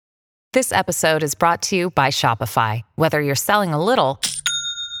This episode is brought to you by Shopify. Whether you're selling a little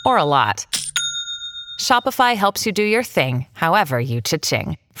or a lot, Shopify helps you do your thing, however you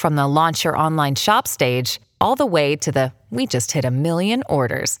cha-ching. From the launch your online shop stage, all the way to the we just hit 1 million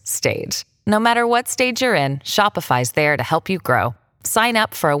orders stage. No matter what stage you're in, Shopify's there to help you grow. Sign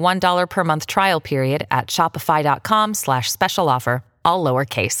up for a $1 per month trial period at shopify.com/special offer, all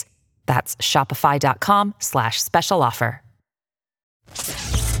lowercase. That's shopify.com/special offer.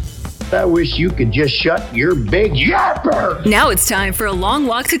 I wish you could just shut your big yapper. Now it's time for a long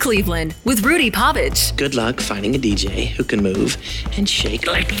walk to Cleveland with Rudy Pavich. Good luck finding a DJ who can move and shake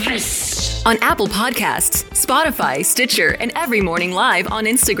like this. On Apple Podcasts, Spotify, Stitcher, and every morning live on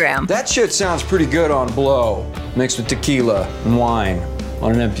Instagram. That shit sounds pretty good on blow, mixed with tequila and wine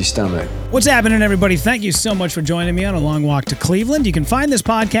on an empty stomach. What's happening, everybody? Thank you so much for joining me on A Long Walk to Cleveland. You can find this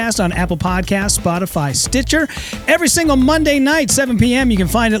podcast on Apple Podcasts, Spotify, Stitcher. Every single Monday night, 7 p.m. You can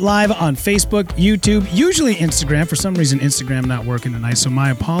find it live on Facebook, YouTube, usually Instagram. For some reason, Instagram not working tonight, so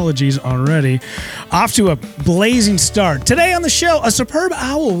my apologies already. Off to a blazing start. Today on the show, a superb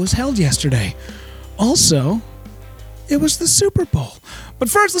owl was held yesterday. Also, it was the Super Bowl. But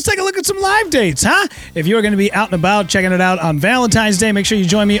first, let's take a look at some live dates, huh? If you're going to be out and about, checking it out on Valentine's Day, make sure you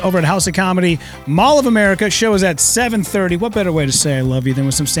join me over at House of Comedy, Mall of America. Show is at 7:30. What better way to say I love you than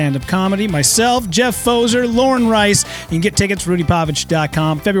with some stand-up comedy? Myself, Jeff Foser, Lauren Rice. You can get tickets,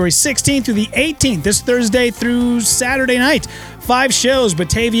 rudypavich.com. February 16th through the 18th, this Thursday through Saturday night. 5 shows,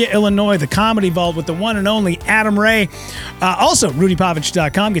 Batavia, Illinois, the Comedy Vault with the one and only Adam Ray. Also,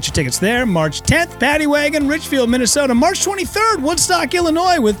 rudypavich.com. Get your tickets there. March 10th, Paddy Wagon, Richfield, Minnesota. March 23rd, Woodstock,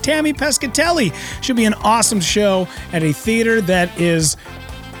 Illinois with Tammy Pescatelli. Should be an awesome show at a theater that is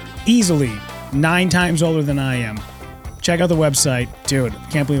easily 9 times older than I am. Check out the website. Dude,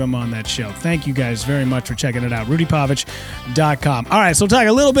 can't believe I'm on that show. Thank you guys very much for checking it out. rudypavich.com. All right, so we'll talk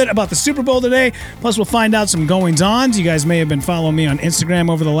a little bit about the Super Bowl today. Plus, we'll find out some goings-ons. You guys may have been following me on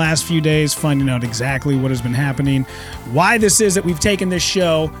Instagram over the last few days, finding out exactly what has been happening, why this is that we've taken this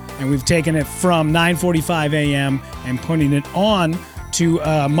show, and we've taken it from 9:45 a.m. and putting it on to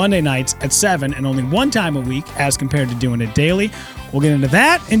Monday nights at 7 and only one time a week as compared to doing it daily. We'll get into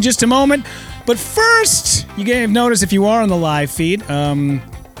that in just a moment. But first, you may have noticed if you are on the live feed,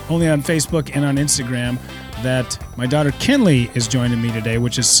 only on Facebook and on Instagram, that my daughter Kinley is joining me today,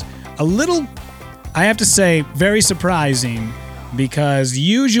 which is a little, I have to say, very surprising, because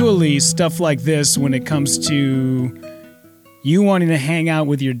usually stuff like this, when it comes to you wanting to hang out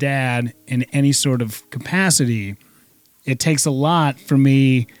with your dad in any sort of capacity, it takes a lot for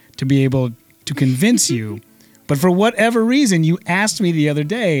me to be able to convince you. But for whatever reason, you asked me the other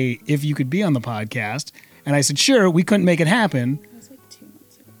day if you could be on the podcast, and I said, sure, we couldn't make it happen. That was like 2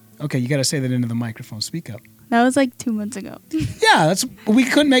 months ago. Okay, you got to say that into the microphone. Speak up. That was like 2 months ago. Yeah, we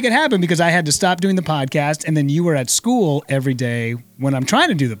couldn't make it happen because I had to stop doing the podcast, and then you were at school every day when I'm trying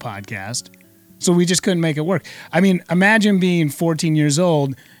to do the podcast, so we just couldn't make it work. I mean, imagine being 14 years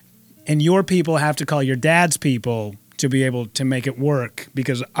old, and your people have to call your dad's people to be able to make it work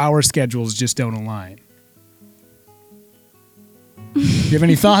because our schedules just don't align. Do you have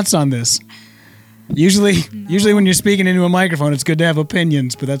any thoughts on this? Usually when you're speaking into a microphone, it's good to have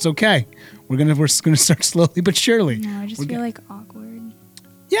opinions, but that's okay. We're gonna start slowly but surely. No, I just feel like awkward.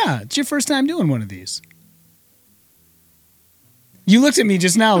 Yeah, it's your first time doing one of these. You looked at me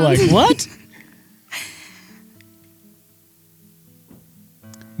just now like, what?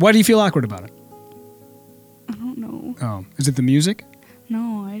 Why do you feel awkward about it? I don't know. Oh, is it the music?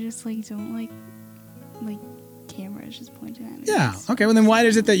 No, I just don't like cameras just pointing at me. Yeah. Okay. Well, then why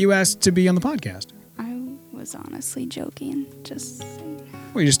is it that you asked to be on the podcast? I was honestly joking. Just saying.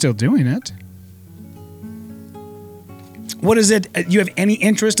 Well, you're still doing it. What is it? You have any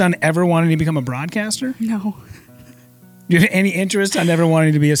interest on ever wanting to become a broadcaster? No. You have any interest on ever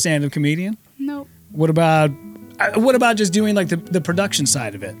wanting to be a stand-up comedian? Nope. What about just doing like the production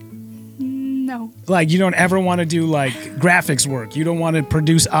side of it? No. Like you don't ever want to do like graphics work. You don't want to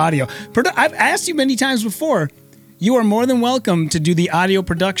produce audio. I've asked you many times before. You are more than welcome to do the audio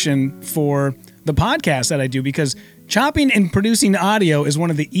production for the podcast that I do, because chopping and producing audio is one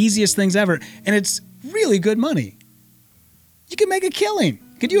of the easiest things ever, and it's really good money. You can make a killing.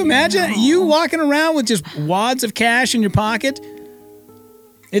 Could you imagine you walking around with just wads of cash in your pocket?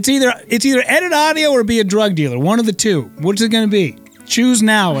 It's either edit audio or be a drug dealer. One of the two. What's it going to be? Choose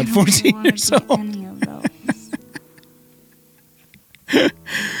now at 14 years old. Any of those.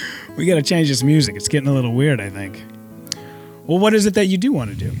 We got to change this music. It's getting a little weird, I think. Well, what is it that you do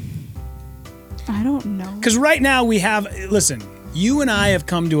want to do? I don't know. Because right now listen, you and I have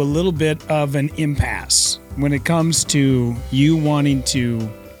come to a little bit of an impasse when it comes to you wanting to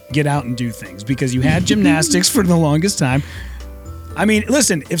get out and do things because you had gymnastics for the longest time. I mean,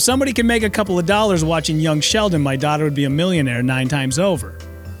 listen, if somebody can make a couple of dollars watching Young Sheldon, my daughter would be a millionaire 9 times over.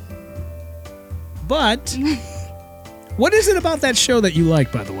 But what is it about that show that you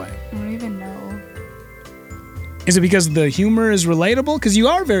like, by the way? I don't even know. Is it because the humor is relatable? Because you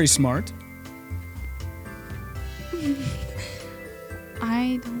are very smart.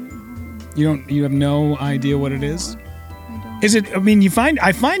 I don't know. You have no idea what it is? I don't. Is it, I mean,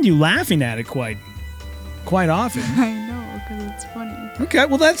 I find you laughing at it quite often. I know, because it's funny. Okay,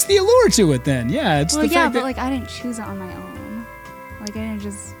 well, that's the allure to it then. Yeah, it's Well, the yeah, fact but that... like I didn't choose it on my own. Like I didn't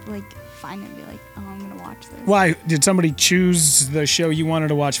just like find it and be like, oh, I'm gonna watch this. Why? Did somebody choose the show you wanted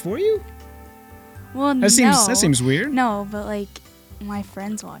to watch for you? Well, That seems weird. No, but like my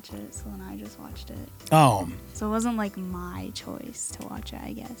friends watch it, so then I just watched it. Oh. So it wasn't like my choice to watch it,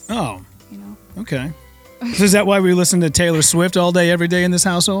 I guess. Oh. You know? Okay. So is that why we listen to Taylor Swift all day, every day in this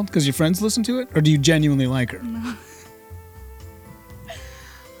household? Because your friends listen to it? Or do you genuinely like her? No.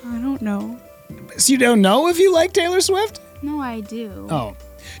 I don't know. So you don't know if you like Taylor Swift? No, I do. Oh.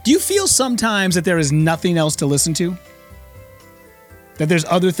 Do you feel sometimes that there is nothing else to listen to? That there's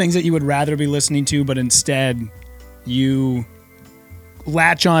other things that you would rather be listening to, but instead you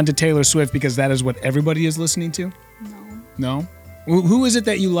latch on to Taylor Swift because that is what everybody is listening to? No? Who is it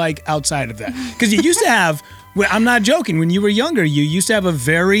that you like outside of that? Because you used to have, I'm not joking, when you were younger, you used to have a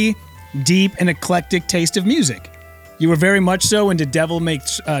very deep and eclectic taste of music. You were very much so into Devil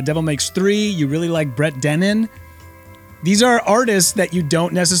Makes 3. You really like Brett Dennen. These are artists that you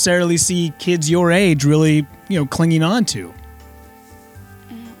don't necessarily see kids your age really, clinging on to.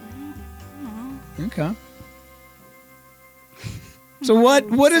 Okay. So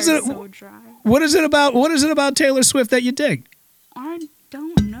what is it? So dry. What is it about Taylor Swift that you dig? I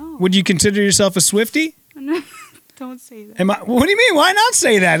don't know. Would you consider yourself a Swiftie? Don't say that. What do you mean? Why not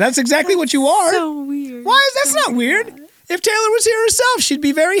say that? That's exactly what you are. So weird. Why is that's not weird? If Taylor was here herself, she'd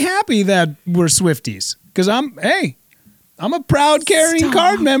be very happy that we're Swifties. Because I'm a proud carrying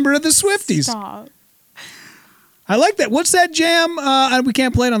card member of the Swifties. Stop. I like that. What's that jam? We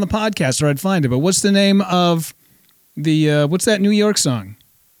can't play it on the podcast or I'd find it, but what's the name of the, what's that New York song?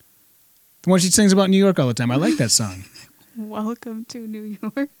 The one she sings about New York all the time. I like that song. Welcome to New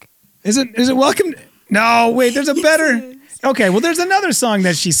York. Is it Welcome? No, wait, there's a better. Okay, well, there's another song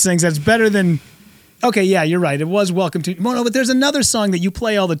that she sings that's better than. Okay, yeah, you're right. It was Welcome to. No, but there's another song that you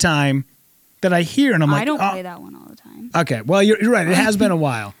play all the time that I hear, and I'm like, I don't play that one all the time. Okay, well, you're right. It has been a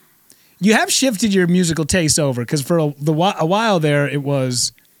while. You have shifted your musical taste over because for a while there, it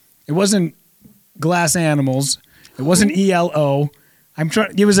wasn't Glass Animals, it wasn't ELO.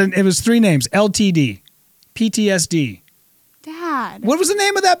 It was 3 names: LTD, PTSD. Dad. What was the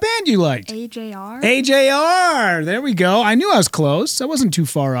name of that band you liked? AJR. AJR. There we go. I knew I was close. I wasn't too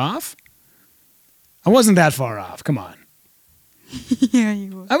far off. I wasn't that far off. Come on. Yeah,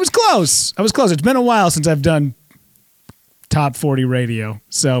 you were. I was close. It's been a while since I've done Top 40 radio.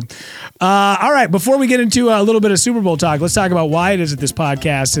 So, all right, before we get into a little bit of Super Bowl talk, let's talk about why it is that this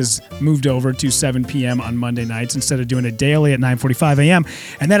podcast has moved over to 7 p.m. on Monday nights instead of doing it daily at 9:45 a.m.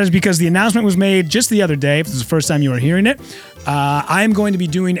 And that is because the announcement was made just the other day. If this is the first time you are hearing it, I'm going to be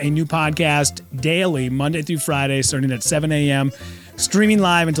doing a new podcast daily, Monday through Friday, starting at 7 a.m., streaming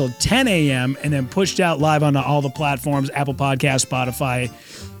live until 10 a.m., and then pushed out live on all the platforms, Apple Podcasts, Spotify,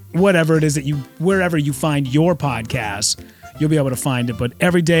 whatever it is wherever you find your podcasts, you'll be able to find it. But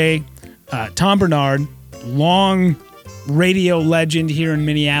every day, Tom Bernard, long radio legend here in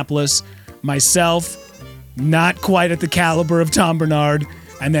Minneapolis, myself, not quite at the caliber of Tom Bernard,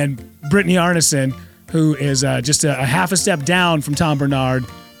 and then Brittany Arneson, who is just a half a step down from Tom Bernard.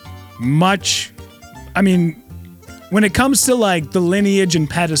 When it comes to like the lineage and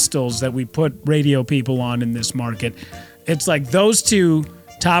pedestals that we put radio people on in this market, it's like those two,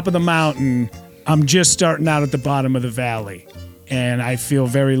 top of the mountain. I'm just starting out at the bottom of the valley. And I feel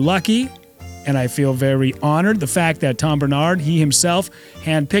very lucky and I feel very honored. The fact that Tom Bernard, he himself,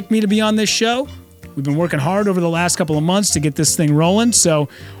 handpicked me to be on this show. We've been working hard over the last couple of months to get this thing rolling. So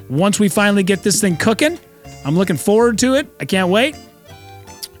once we finally get this thing cooking, I'm looking forward to it. I can't wait.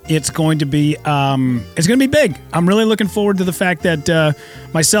 It's going to be big. I'm really looking forward to the fact that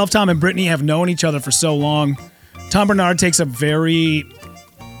myself, Tom, and Brittany have known each other for so long. Tom Bernard takes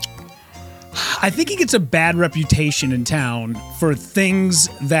I think he gets a bad reputation in town for things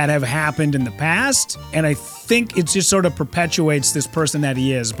that have happened in the past, and I think it just sort of perpetuates this person that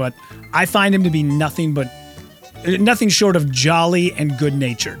he is. But I find him to be nothing short of jolly and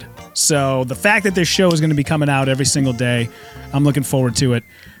good-natured. So the fact that this show is going to be coming out every single day, I'm looking forward to it.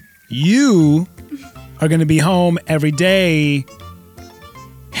 You are going to be home every day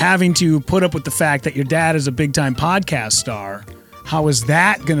having to put up with the fact that your dad is a big-time podcast star, how is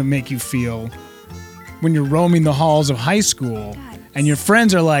that going to make you feel when you're roaming the halls of high school and your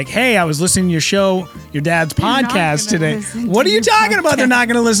friends are like, hey, I was listening to your show, your dad's podcast today. What are you talking about? They're not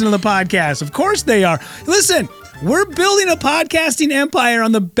going to listen to the podcast. Of course they are. Listen, we're building a podcasting empire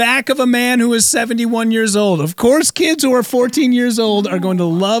on the back of a man who is 71 years old. Of course, kids who are 14 years old are going to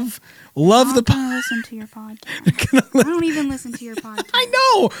love the podcast. Listen to your podcast. I don't even listen to your podcast. I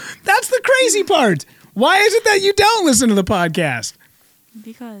know. That's the crazy part. Why is it that you don't listen to the podcast?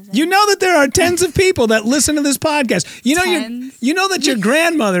 Because you know that there are tens of people that listen to this podcast. You know that your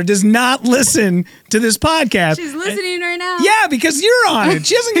grandmother does not listen to this podcast. She's listening right now. Yeah, because you're on it.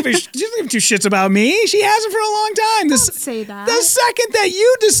 She doesn't give two shits about me. She hasn't for a long time. Don't say that. The second that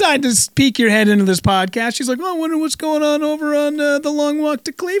you decide to peek your head into this podcast, she's like, "Oh, I wonder what's going on over on the Long Walk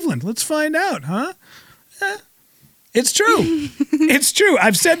to Cleveland. Let's find out, huh?" It's true. It's true.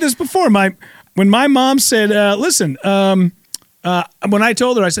 I've said this before. When my mom said, "Listen," when I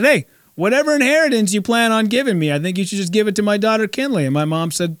told her, I said, hey, whatever inheritance you plan on giving me, I think you should just give it to my daughter, Kinley. And my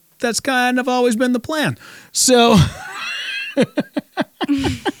mom said, that's kind of always been the plan. So,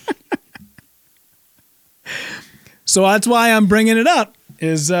 so that's why I'm bringing it up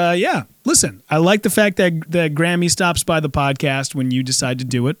is, listen, I like the fact that Grammy stops by the podcast when you decide to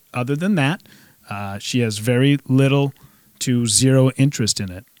do it. Other than that, she has very little to zero interest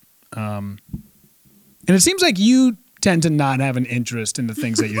in it. And it seems like you tend to not have an interest in the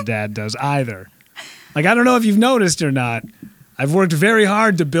things that your dad does either. Like, I don't know if you've noticed or not. I've worked very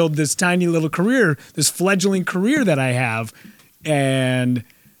hard to build this tiny little career, this fledgling career that I have. And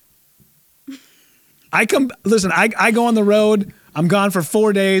I go on the road. I'm gone for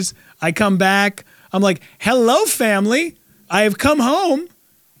 4 days. I come back. I'm like, hello, family. I have come home.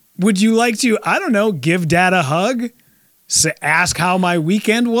 Would you like to, I don't know, give dad a hug? Ask how my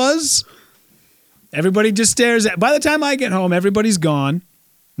weekend was? Everybody just stares at. By the time I get home, everybody's gone.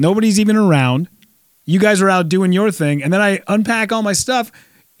 Nobody's even around. You guys are out doing your thing. And then I unpack all my stuff.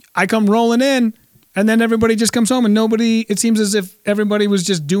 I come rolling in, and then everybody just comes home, and nobody, it seems as if everybody was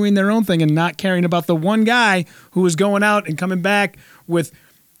just doing their own thing and not caring about the one guy who was going out and coming back with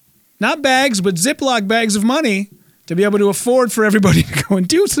not bags, but Ziploc bags of money to be able to afford for everybody to go and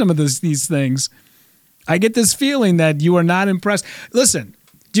do some of these things. I get this feeling that you are not impressed. Listen.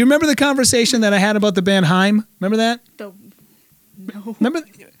 Do you remember the conversation that I had about the band Haim? Remember that? No.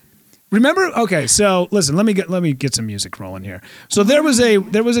 Remember? Okay, so listen, let me get some music rolling here. So there was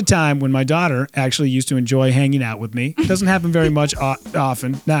a time when my daughter actually used to enjoy hanging out with me. It doesn't happen very much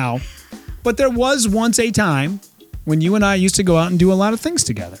often now, but there was once a time when you and I used to go out and do a lot of things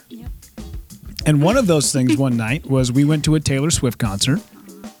together. Yep. And one of those things one night was we went to a Taylor Swift concert,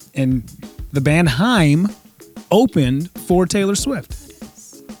 and the band Haim opened for Taylor Swift.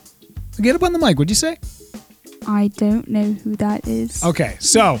 Get up on the mic. What'd you say? I don't know who that is. Okay,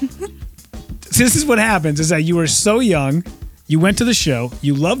 so this is what happens is that you were so young, you went to the show,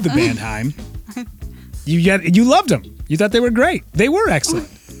 you loved the band Haim, you loved them. You thought they were great. They were excellent.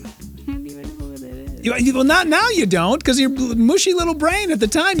 I don't even know who that is. Well, not now you don't, because your mushy little brain at the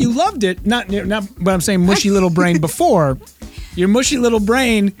time, you loved it. Not, but I'm saying mushy little brain before. Your mushy little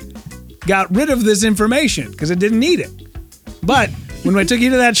brain got rid of this information because it didn't need it. But when I took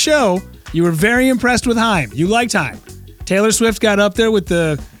you to that show, you were very impressed with Haim. You liked Haim. Taylor Swift got up there with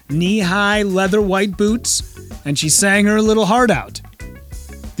the knee-high leather white boots, and she sang her little heart out.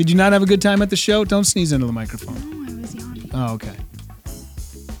 Did you not have a good time at the show? Don't sneeze into the microphone. No, I was yawning. Oh, okay.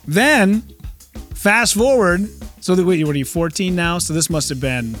 Then, fast forward. So, what are you, 14 now? So this must have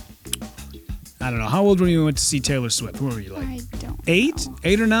been, I don't know. How old were you when you went to see Taylor Swift? What were you like? I don't 8? know.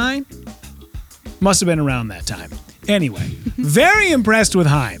 8 or 9? Must have been around that time. Anyway, very impressed with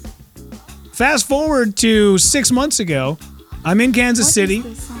Haim. Fast forward to 6 months ago. I'm in Kansas City.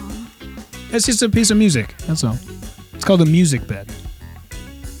 What is this song? It's just a piece of music. That's all. It's called a music bed.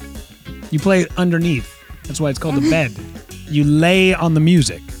 You play it underneath. That's why it's called a bed. You lay on the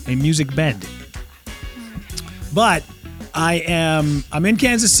music. A music bed. But I'm in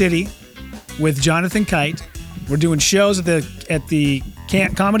Kansas City with Jonathan Kite. We're doing shows at the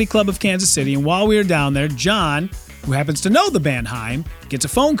Comedy Club of Kansas City. And while we were down there, John, who happens to know the band Haim, gets a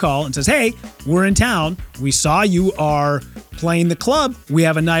phone call and says, hey, we're in town. We saw you are playing the club. We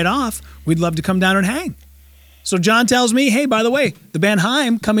have a night off. We'd love to come down and hang. So John tells me, hey, by the way, the band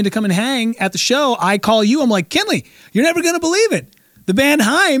Haim come and hang at the show. I call you. I'm like, Kinley, you're never going to believe it. The band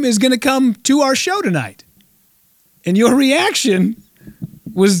Haim is going to come to our show tonight. And your reaction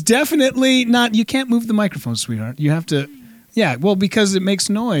was definitely not, you can't move the microphone, sweetheart. You have to, Yeah, well, because it makes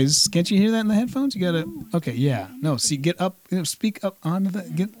noise. Can't you hear that in the headphones? You gotta. Okay, yeah. No, see, get up. Speak up onto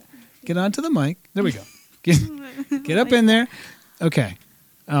the. Get onto the mic. There we go. Get up in there. Okay.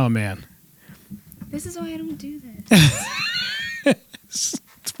 Oh man. This is why I don't do this.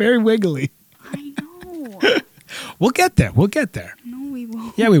 It's very wiggly. I know. We'll get there. We'll get there. No, we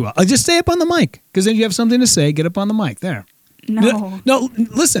won't. Yeah, we will. Just stay up on the mic, because then you have something to say. Get up on the mic. There. No. No.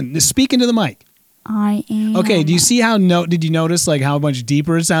 Listen. Just speak into the mic. I am. Okay. Do you see how? Did you notice like how much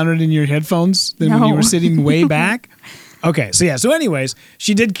deeper it sounded in your headphones than when you were sitting way back? Okay. So yeah. So anyways,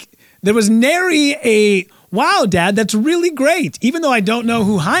 she did. There was nary a wow, Dad. That's really great. Even though I don't know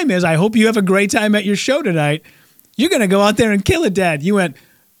who Haim is, I hope you have a great time at your show tonight. You're gonna go out there and kill it, Dad. You went,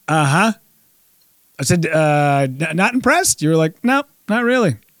 I said, not impressed. You were like, no, not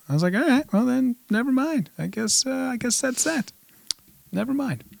really. I was like, all right, well then, never mind. I guess that's that. Never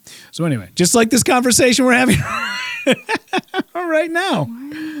mind. So anyway, just like this conversation we're having right now. Why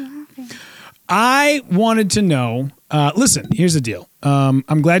are you laughing? I wanted to know, listen, here's the deal.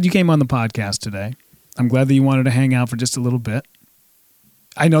 I'm glad you came on the podcast today. I'm glad that you wanted to hang out for just a little bit.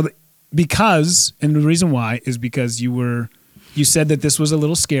 I know that and the reason why is because you said that this was a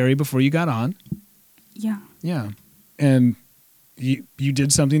little scary before you got on. Yeah. Yeah. And you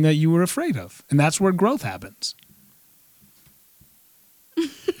did something that you were afraid of. And that's where growth happens.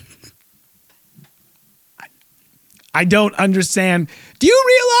 I don't understand. Do you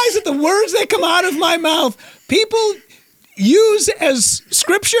realize that the words that come out of my mouth, people use as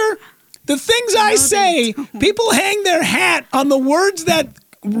scripture? The things I say, people hang their hat on the words that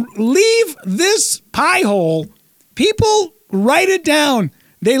leave this pie hole. People write it down.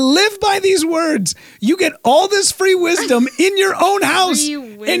 They live by these words. You get all this free wisdom in your own house.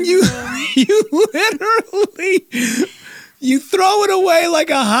 And you literally, you throw it away like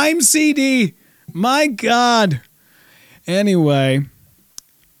a Haim CD. My God. Anyway,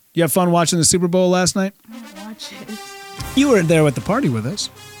 you have fun watching the Super Bowl last night? I watch it. You were there at the party with us.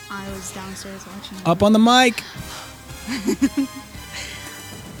 I was downstairs watching it. Up on the mic.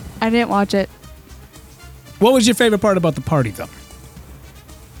 I didn't watch it. What was your favorite part about the party, though?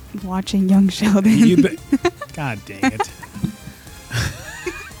 Watching Young Sheldon. God dang it.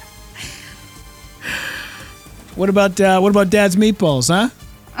 What about Dad's meatballs, huh?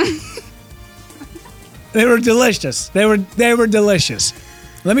 They were delicious. They were delicious.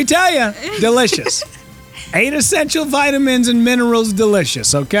 Let me tell you, delicious. 8 essential vitamins and minerals,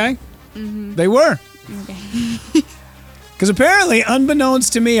 delicious. Okay, They were. Okay. Because apparently,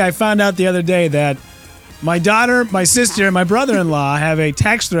 unbeknownst to me, I found out the other day that my daughter, my sister, and my brother-in-law have a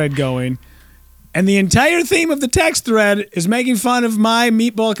text thread going, and the entire theme of the text thread is making fun of my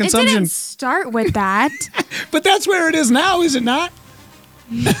meatball consumption. It didn't start with that. But that's where it is now, is it not?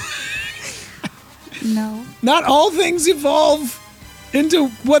 No. Not all things evolve into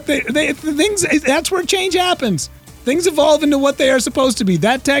what things. That's where change happens. Things evolve into what they are supposed to be.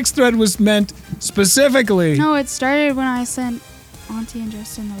 That text thread was meant specifically. No, it started when I sent Auntie and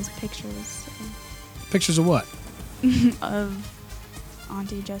Justin those pictures. Pictures of what? Of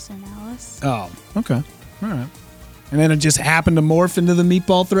Auntie, Justin, and Alice. Oh, okay. All right. And then it just happened to morph into the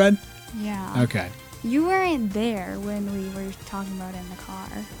meatball thread? Yeah. Okay. You weren't there when we were talking about it in the car.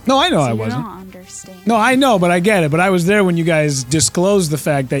 No, I know so I wasn't. You don't understand. No, I know, but I get it. But I was there when you guys disclosed the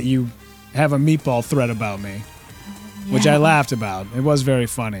fact that you have a meatball thread about me, which I laughed about. It was very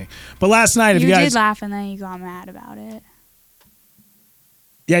funny. But last night, if you guys did laugh and then you got mad about it.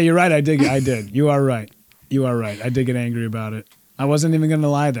 Yeah, you're right. I did. You are right. You are right. I did get angry about it. I wasn't even going to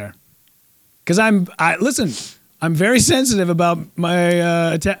lie there. Because listen, I'm very sensitive about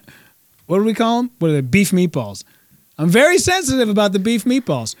my, what do we call them? What are they? Beef meatballs. I'm very sensitive about the beef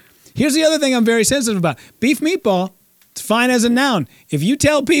meatballs. Here's the other thing I'm very sensitive about. Beef meatball, it's fine as a noun. If you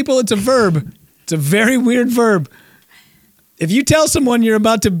tell people it's a verb, it's a very weird verb. If you tell someone you're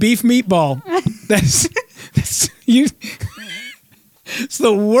about to beef meatball, that's you. It's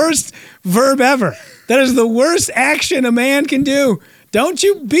the worst verb ever. That is the worst action a man can do. Don't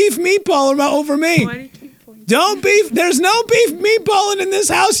you beef meatball over me. Why do you keep pointing? Don't beef. There's no beef meatballing in this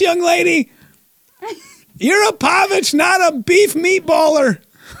house, young lady. You're a Pavich, not a beef meatballer.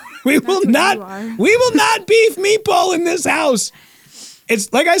 We will not beef meatball in this house.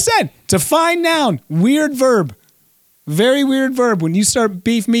 It's like I said, it's a fine noun. Weird verb. Very weird verb when you start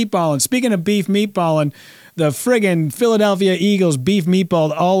beef meatballing. Speaking of beef meatballing, the friggin' Philadelphia Eagles beef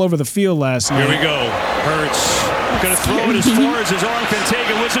meatballed all over the field last night. Here we go. Hurts going to throw it as far as his arm can take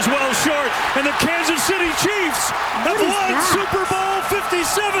it, which is well short. And the Kansas City Chiefs have won Super Bowl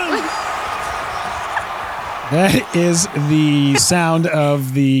 57. That is the sound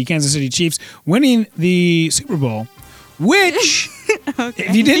of the Kansas City Chiefs winning the Super Bowl which,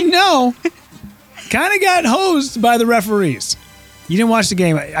 if you didn't know, kind of got hosed by the referees. You didn't watch the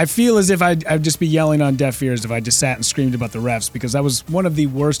game. I feel as if I'd just be yelling on deaf ears if I just sat and screamed about the refs, because that was one of the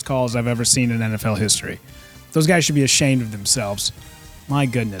worst calls I've ever seen in NFL history. Those guys should be ashamed of themselves. My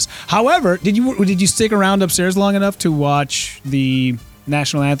goodness. However, did you stick around upstairs long enough to watch the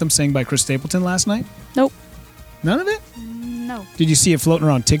national anthem sang by Chris Stapleton last night? Nope. None of it? No. Did you see it floating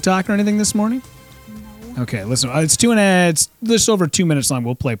around TikTok or anything this morning? No. Okay, listen. It's just over 2 minutes long.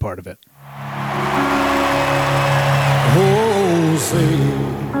 We'll play part of it. Oh, say,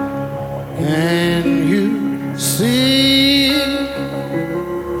 can you see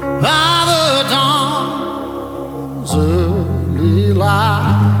by the dawn's early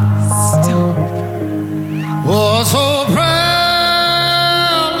light? Oh, so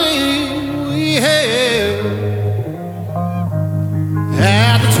proudly we hailed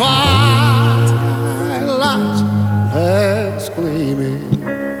at the twilight's last gleaming,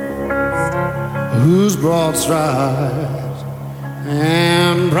 whose broad stripes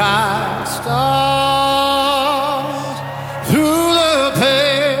and bright stars through the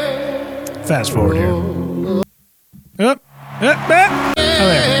pale. Fast forward here. Up. Oh, there.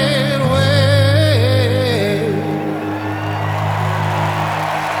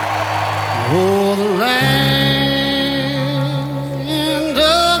 Oh, the land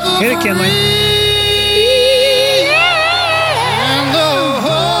of the Hit it, Kinley. and the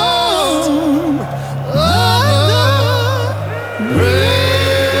home of the brave.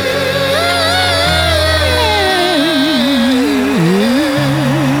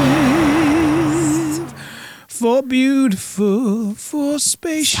 For beautiful, for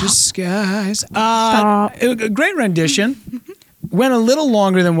spacious skies. A great rendition. Went a little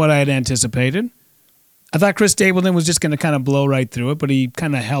longer than what I had anticipated. I thought Chris Stapleton was just going to kind of blow right through it, but he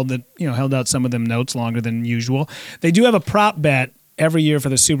kind of held out some of them notes longer than usual. They do have a prop bet every year for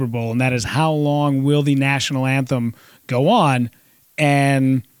the Super Bowl, and that is how long will the national anthem go on?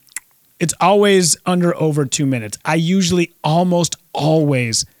 And it's always over 2 minutes. I usually almost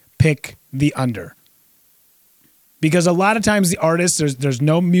always pick the under. Because a lot of times the artists, there's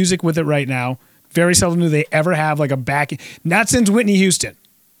no music with it right now. Very seldom do they ever have like a backing. Not since Whitney Houston.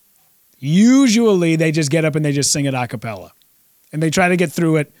 Usually they just get up and they just sing it a cappella. And they try to get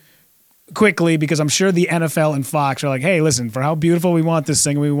through it quickly because I'm sure the NFL and Fox are like, hey, listen, for how beautiful we want this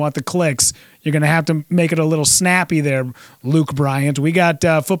thing, we want the clicks, you're going to have to make it a little snappy there, Luke Bryant. We got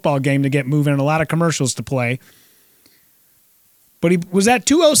a football game to get moving and a lot of commercials to play. But he was at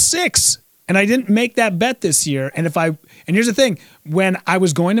 206. And I didn't make that bet this year. And here's the thing, when I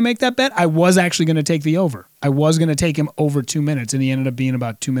was going to make that bet, I was actually going to take the over. I was going to take him over 2 minutes, and he ended up being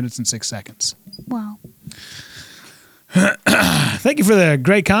about 2 minutes and 6 seconds. Wow. Thank you for the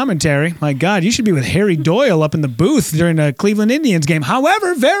great commentary. My God, you should be with Harry Doyle up in the booth during a Cleveland Indians game.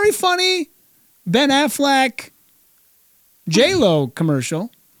 However, very funny Ben Affleck J-Lo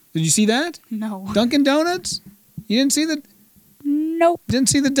commercial. Did you see that? No. Dunkin' Donuts? You didn't see the... Nope. Didn't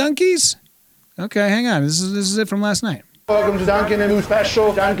see the Dunkies? Okay, hang on. This is it from last night. Welcome to Dunkin', a new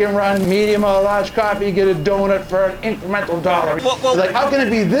special. Dunkin' Run, medium or large coffee, get a donut for an incremental $1. Like, how can it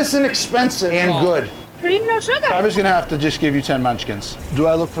be this inexpensive and good? Cream, no sugar. I was gonna have to just give you 10 munchkins. Do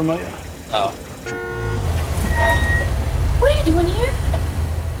I look familiar? Oh. What are you doing here?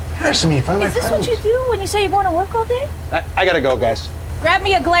 Ask me if I like Is this what you do when you say you're going to work all day? I gotta go, guys. Grab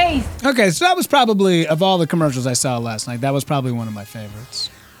me a glaze. Okay, so that was probably, of all the commercials I saw last night, that was probably one of my favorites.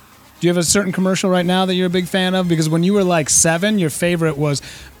 Do you have a certain commercial right now that you're a big fan of? Because when you were like 7, your favorite was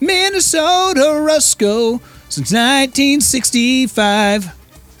Minnesota Roscoe since 1965.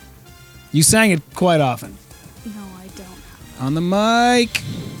 You sang it quite often. No, I don't. On the mic.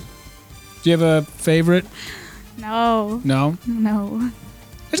 Do you have a favorite? No. No? No.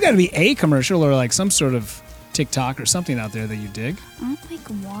 There's got to be a commercial or like some sort of TikTok or something out there that you dig. I don't like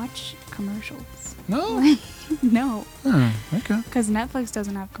watch commercials. No? No. Oh, okay. Because Netflix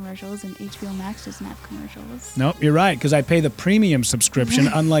doesn't have commercials and HBO Max doesn't have commercials. Nope, you're right, because I pay the premium subscription,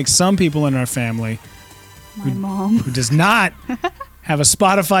 unlike some people in our family. My mom. Who does not have a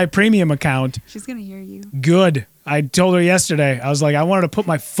Spotify premium account. She's going to hear you. Good. I told her yesterday, I was like, I wanted to put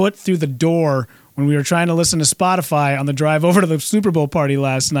my foot through the door when we were trying to listen to Spotify on the drive over to the Super Bowl party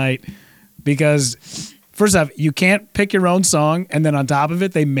last night, because first off, you can't pick your own song, and then on top of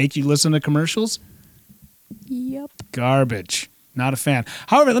it, they make you listen to commercials. Yep. Garbage. Not a fan.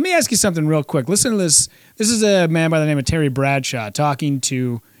 However, let me ask you something real quick. Listen to this. This is a man by the name of Terry Bradshaw talking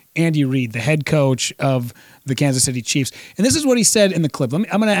to Andy Reid, the head coach of the Kansas City Chiefs. And this is what he said in the clip. I'm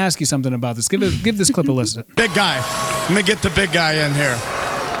going to ask you something about this. Give this clip a listen. Big guy. Let me get the big guy in here.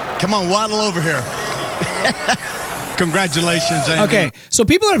 Come on, waddle over here. Congratulations, Andy. Okay, so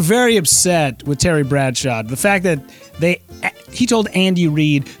people are very upset with Terry Bradshaw. The fact that he told Andy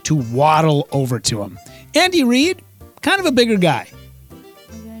Reid to waddle over to him. Andy Reid, kind of a bigger guy.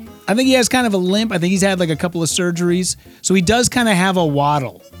 Okay. I think he has kind of a limp. I think he's had like a couple of surgeries. So he does kind of have a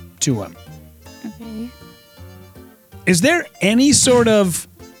waddle to him. Okay. Is there any sort of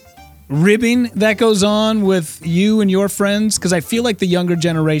ribbing that goes on with you and your friends? Because I feel like the younger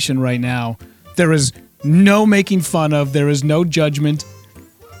generation right now, there is no making fun of, there is no judgment.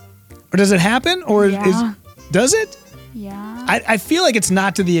 Or does it happen? Or does it? Yeah. I feel like it's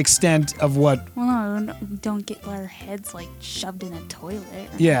not to the extent of what... Well, no, don't get our heads like shoved in a toilet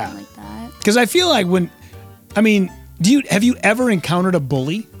or Yeah. anything like that. Because I feel like when... I mean, have you ever encountered a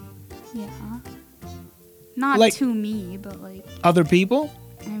bully? Yeah. Not Like- to me, but like, Other people?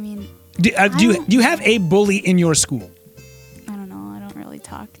 I mean, Do you have a bully in your school? I don't know. I don't really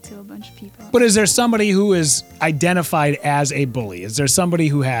talk to a bunch of people. But is there somebody who is identified as a bully? Is there somebody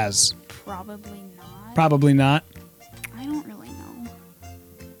who has... Probably not. Probably not. I don't really know.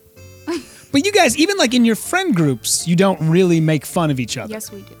 But you guys, even like in your friend groups, you don't really make fun of each other. Yes,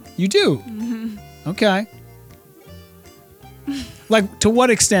 we do. You do? Mhm. Okay. Like, to what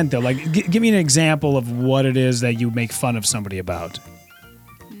extent, though? Like, give me an example of what it is that you make fun of somebody about.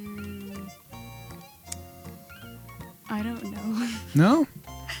 I don't know. No?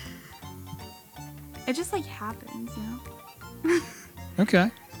 It just like happens, you know? Okay.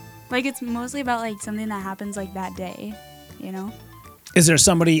 Like it's mostly about like something that happens like that day, you know? Is there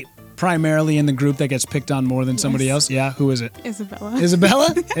somebody primarily in the group that gets picked on more than somebody Yes. else? Yeah? Who is it? Isabella.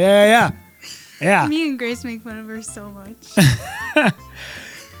 Isabella? Yeah. Yeah. Me and Grace make fun of her so much.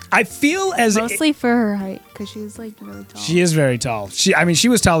 I feel as... Mostly for her height, because she's like really tall. She is very tall. She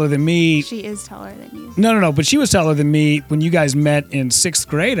was taller than me. She is taller than you. No, but she was taller than me when you guys met in 6th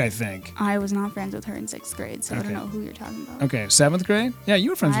grade, I think. I was not friends with her in 6th grade, so I Okay. don't know who you're talking about. Okay, 7th grade? Yeah,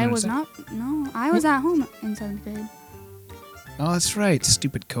 you were friends with her I in was 7th. not. No, I was at home in 7th grade. Oh, that's right.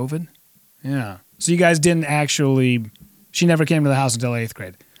 Stupid COVID. Yeah. So you guys didn't actually... She never came to the house until 8th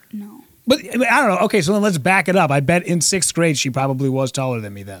grade. No. But I don't know. Okay, so then let's back it up. I bet in 6th grade she probably was taller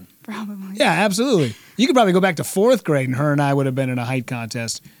than me then. Probably. Yeah, absolutely. You could probably go back to 4th grade and her and I would have been in a height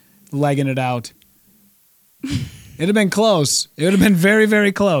contest, legging it out. It'd have been close. It would have been very,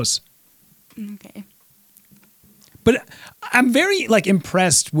 very close. Okay. But I'm very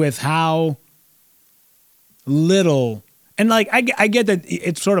impressed with how little, and I get that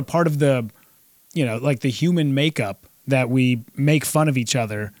it's sort of part of the, the human makeup that we make fun of each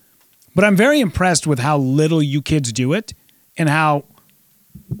other. But I'm very impressed with how little you kids do it, and how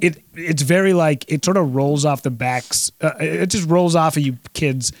it's very it sort of rolls off the backs. It just rolls off of you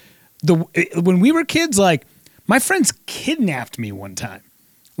kids. When we were kids, my friends kidnapped me one time,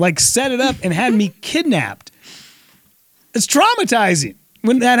 set it up and had me kidnapped. It's traumatizing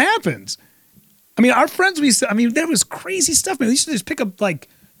when that happens. I mean, our friends, there was crazy stuff. Man, we used to just pick up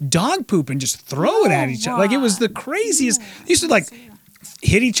dog poop and just throw it at each other. It was the craziest. They used to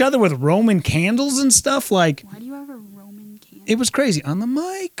hit each other with Roman candles and stuff. Why do you have a Roman candle? It was crazy. On the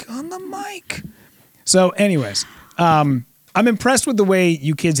mic. So anyways, I'm impressed with the way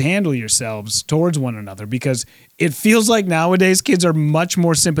you kids handle yourselves towards one another, because it feels like nowadays kids are much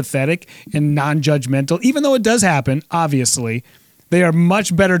more sympathetic and non-judgmental, even though it does happen, obviously. They are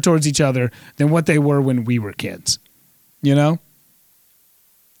much better towards each other than what they were when we were kids. You know?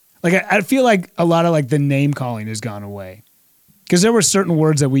 I feel like a lot of the name calling has gone away. Because there were certain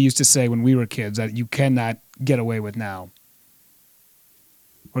words that we used to say when we were kids that you cannot get away with now.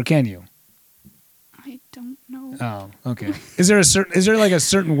 Or can you? I don't know. Oh, okay. Is there a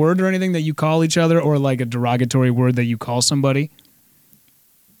certain word or anything that you call each other, or a derogatory word that you call somebody?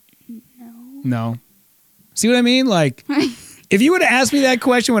 No. See what I mean? If you would have asked me that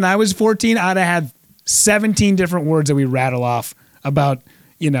question when I was 14, I'd have had 17 different words that we rattle off about,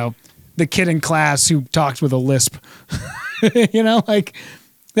 the kid in class who talked with a lisp.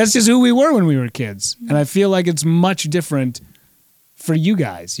 That's just who we were when we were kids. And I feel like it's much different for you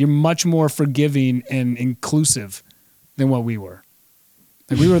guys. You're much more forgiving and inclusive than what we were.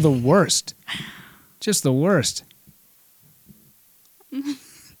 We were the worst. Just the worst.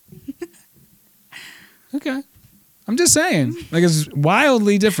 Okay. I'm just saying. It's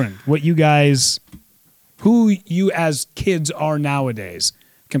wildly different who you as kids are nowadays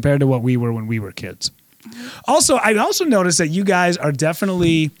compared to what we were when we were kids. Also, I also noticed that you guys are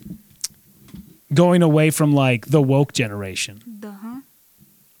definitely going away from the woke generation.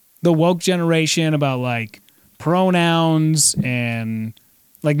 The woke generation about pronouns and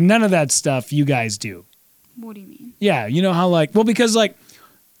none of that stuff you guys do. What do you mean? Yeah, you know how because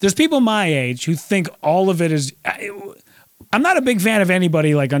there's people my age who think all of it is. I'm not a big fan of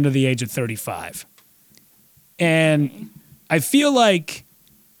anybody like under the age of 35. And I feel like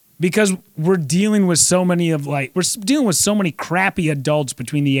because we're dealing with so many crappy adults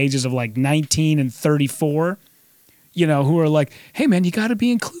between the ages of like 19 and 34, you know, who are like, hey man, you got to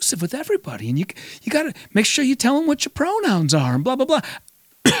be inclusive with everybody. And you got to make sure you tell them what your pronouns are and blah, blah, blah.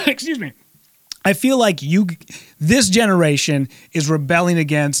 Excuse me. I feel like this generation is rebelling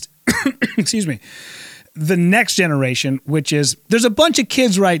against, excuse me, the next generation, which is, there's a bunch of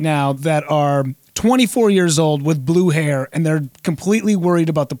kids right now that are 24 years old with blue hair, and they're completely worried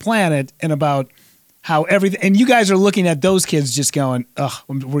about the planet and about how everything, and you guys are looking at those kids just going, ugh,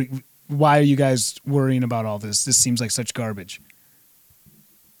 why are you guys worrying about all this? This seems like such garbage.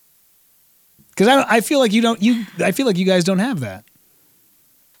 Because I feel like I feel like you guys don't have that.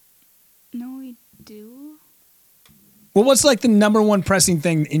 No, we do. Well, what's like the number one pressing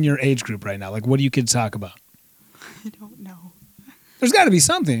thing in your age group right now? Like, what do you kids talk about? I don't know. There's got to be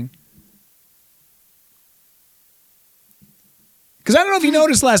something. Because I don't know if you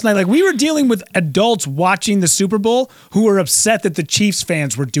noticed last night, like we were dealing with adults watching the Super Bowl who were upset that the Chiefs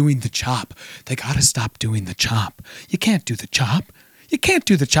fans were doing the chop. They got to stop doing the chop. You can't do the chop. You can't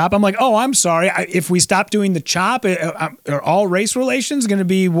do the chop. I'm like, oh, I'm sorry. If we stop doing the chop, are all race relations going to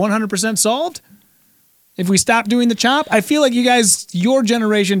be 100% solved? If we stop doing the chop? I feel like you guys, your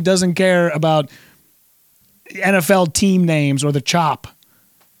generation doesn't care about NFL team names or the chop.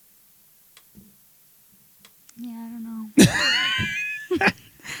 Yeah, I don't know.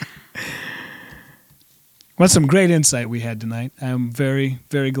 Well, some great insight we had tonight. I'm very,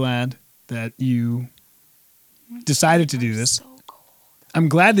 very glad that you decided to do this. I'm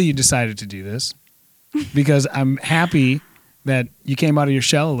glad that you decided to do this because I'm happy that you came out of your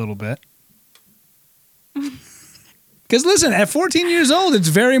shell a little bit. Because listen, at 14 years old, it's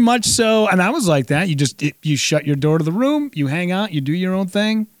very much so, and I was like that. You shut your door to the room, you hang out, you do your own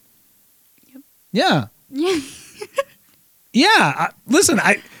thing. Yep. Yeah. Yeah. Yeah. Listen,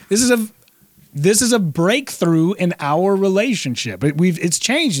 this is a breakthrough in our relationship. It's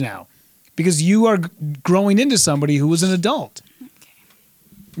changed now because you are growing into somebody who is an adult.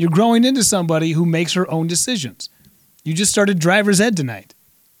 You're growing into somebody who makes her own decisions. You just started driver's ed tonight.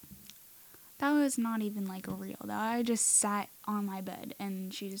 That was not even like real. I just sat on my bed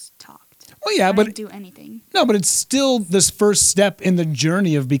and she just talked. Well, yeah, I but didn't do anything. No, but it's still this first step in the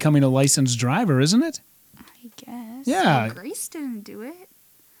journey of becoming a licensed driver, isn't it? I guess. Yeah. Well, Grace didn't do it.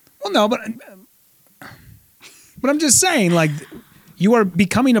 Well, no, but I'm just saying, like, you are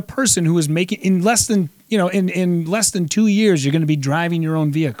becoming a person who is making in less than 2 years, you're going to be driving your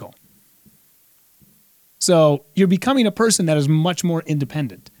own vehicle. So you're becoming a person that is much more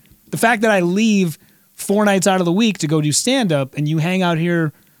independent. The fact that I leave 4 nights out of the week to go do stand-up and you hang out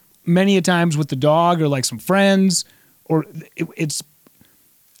here many a times with the dog or like some friends, or it's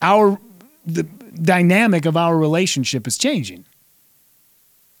the dynamic of our relationship is changing.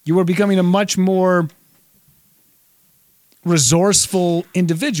 You are becoming a much more resourceful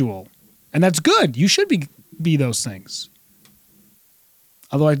individual, and that's good. You should be those things.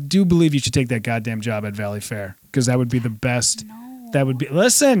 Although I do believe you should take that goddamn job at Valley Fair because that would be the best. No. That would be.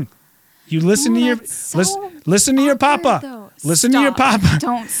 Listen, you listen to your listen to your papa. Though. Listen to your papa.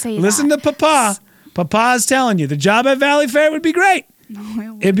 Don't say listen that. to Papa. Papa's telling you the job at Valley Fair would be great.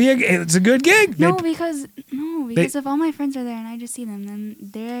 No, it's a good gig. Because if all my friends are there and I just see them, then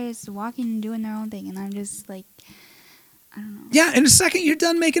they're just walking and doing their own thing, and I'm just like, I don't know. Yeah, in a second you're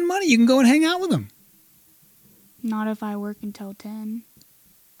done making money. You can go and hang out with them. Not if I work until 10.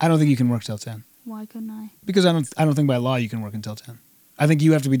 I don't think you can work till 10. Why couldn't I? Because I don't think by law you can work until 10. I think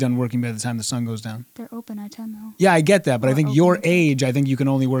you have to be done working by the time the sun goes down. They're open at 10 though. Yeah, I get that, but I think your age, I think you can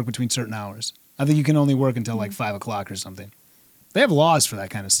only work between certain hours. I think you can only work until like 5 o'clock or something. They have laws for that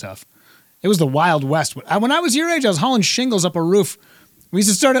kind of stuff. It was the Wild West. When I was your age, I was hauling shingles up a roof. We used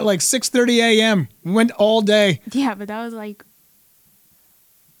to start at like 6:30 a.m. We went all day. Yeah, but that was like...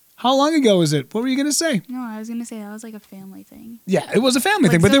 How long ago is it? What were you going to say? No, I was going to say that was like a family thing. Yeah, it was a family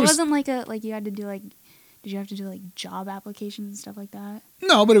thing. So But there it wasn't like you had to do like... Did you have to do like job applications and stuff like that?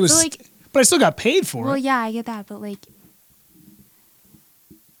 No, but it was... So, like, but I still got paid for it. Well, yeah, I get that, but like...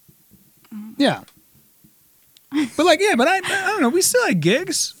 Yeah. But like, yeah, but I don't know. We still had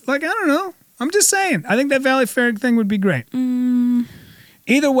gigs. Like, I don't know. I'm just saying. I think that Valley Fair thing would be great.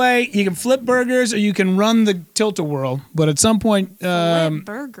 Either way, you can flip burgers or you can run the Tilt-A-Whirl. But at some point, flip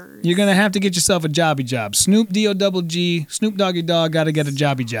burgers. You're going to have to get yourself a jobby job. Snoop D-O-double-G, Snoop Doggy Dogg got to get a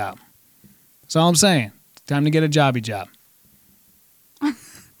jobby job. That's all I'm saying. Time to get a jobby job.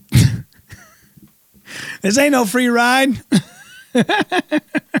 This ain't no free ride.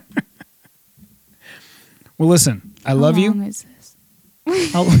 Well, listen, I love you. How long is this?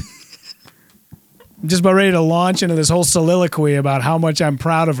 I'm just about ready to launch into this whole soliloquy about how much I'm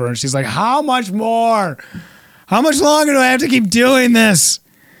proud of her. And she's like, how much more? How much longer do I have to keep doing this?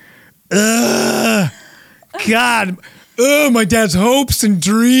 Ugh. God. Ugh, my dad's hopes and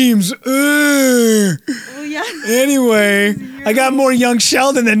dreams. Ugh. Oh, yeah. Anyway, I got more Young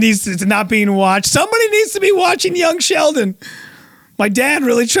Sheldon that needs to not being watched. Somebody needs to be watching Young Sheldon. My dad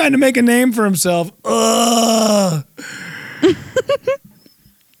really trying to make a name for himself. Ugh.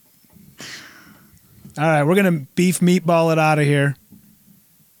 All right, we're going to beef meatball it out of here.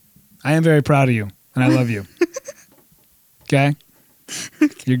 I am very proud of you, and I love you. Okay?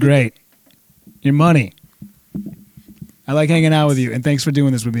 You're great. You're money. I like hanging out with you, and thanks for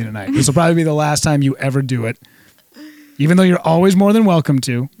doing this with me tonight. This will probably be the last time you ever do it, even though you're always more than welcome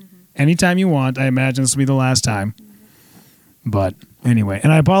to. Anytime you want, I imagine this will be the last time. But anyway,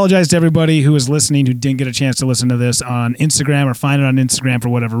 and I apologize to everybody who is listening who didn't get a chance to listen to this on Instagram or find it on Instagram for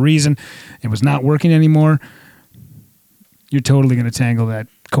whatever reason. It was not working anymore. You're totally going to tangle that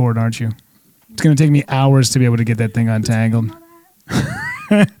cord, aren't you? It's going to take me hours to be able to get that thing untangled.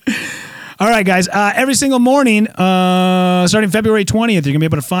 All right, guys. Every single morning, starting February 20th, you're going to be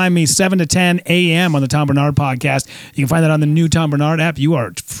able to find me 7 to 10 a.m. on the Tom Bernard Podcast. You can find that on the new Tom Bernard app. You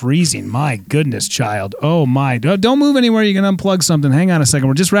are freezing. My goodness, child. Oh, my. Don't move anywhere. You can unplug something. Hang on a second.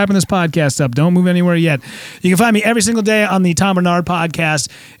 We're just wrapping this podcast up. Don't move anywhere yet. You can find me every single day on the Tom Bernard Podcast.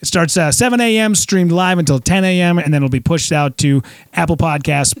 It starts 7 a.m., streamed live until 10 a.m., and then it'll be pushed out to Apple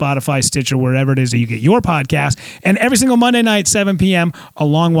Podcasts, Spotify, Stitcher, wherever it is that you get your podcast. And every single Monday night, 7 p.m., A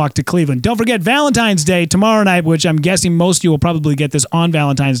Long Walk to Cleveland. Don't forget Valentine's Day tomorrow night, which I'm guessing most of you will probably get this on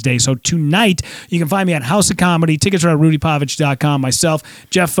Valentine's Day. So tonight, you can find me at House of Comedy. Tickets are at rudypovich.com. Myself,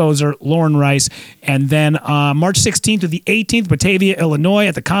 Jeff Foser, Lauren Rice. And then March 16th to the 18th, Batavia, Illinois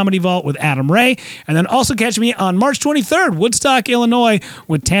at the Comedy Vault with Adam Ray. And then also catch me on March 23rd, Woodstock, Illinois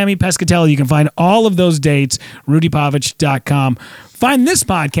with Tammy Pescatelli. You can find all of those dates, rudypovich.com. Find this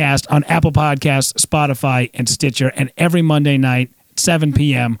podcast on Apple Podcasts, Spotify, and Stitcher. And every Monday night, 7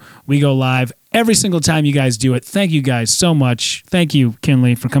 p.m. we go live every single time you guys do it. Thank you guys so much. Thank you,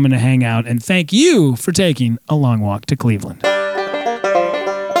 Kinley, for coming to hang out. And thank you for taking A Long Walk to Cleveland.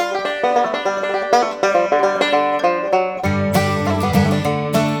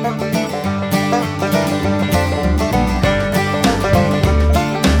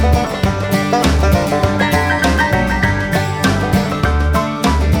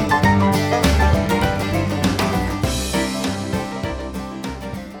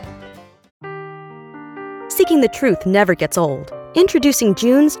 Seeking the truth never gets old. Introducing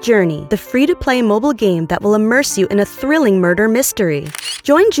June's Journey, the free-to-play mobile game that will immerse you in a thrilling murder mystery.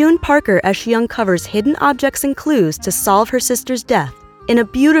 Join June Parker as she uncovers hidden objects and clues to solve her sister's death in a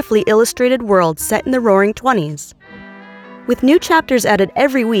beautifully illustrated world set in the Roaring '20s. With new chapters added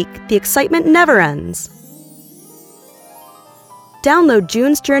every week, the excitement never ends. Download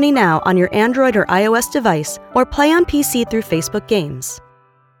June's Journey now on your Android or iOS device, or play on PC through Facebook Games.